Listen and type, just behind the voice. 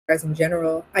BeatStars in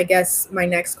general. I guess my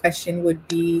next question would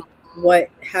be, what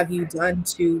have you done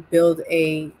to build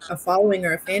a following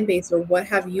or a fan base, or what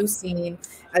have you seen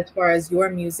as far as your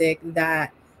music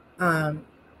that um,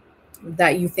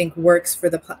 that you think works for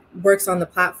works on the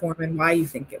platform, and why you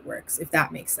think it works, if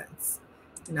that makes sense?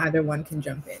 And either one can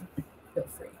jump in. Feel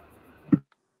free.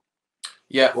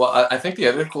 Yeah, well, I think the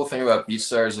other cool thing about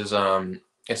BeatStars is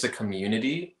it's a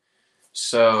community.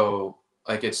 So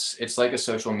like it's like a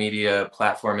social media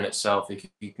platform in itself.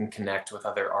 You can connect with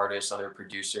other artists, other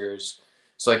producers.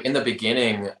 So like in the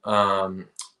beginning,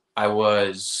 I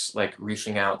was like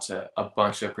reaching out to a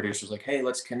bunch of producers, like, hey,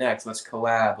 let's connect, let's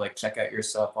collab, like check out your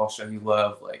stuff, I'll show you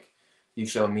love, like you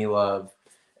show me love.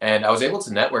 And I was able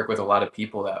to network with a lot of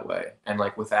people that way. And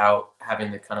like without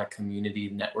having the kind of community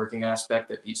networking aspect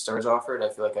that BeatStars offered, I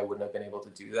feel like I wouldn't have been able to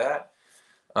do that.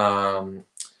 Um,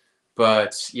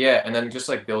 but yeah, and then just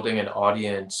like building an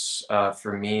audience,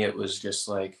 for me, it was just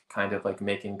like kind of like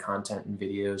making content and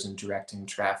videos and directing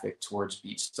traffic towards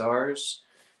BeatStars.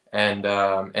 And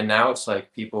now it's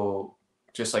like people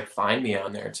just like find me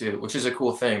on there too, which is a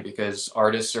cool thing because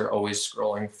artists are always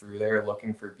scrolling through there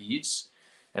looking for beats.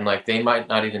 And like they might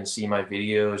not even see my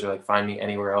videos or like find me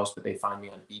anywhere else, but they find me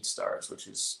on BeatStars, which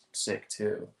is sick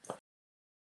too.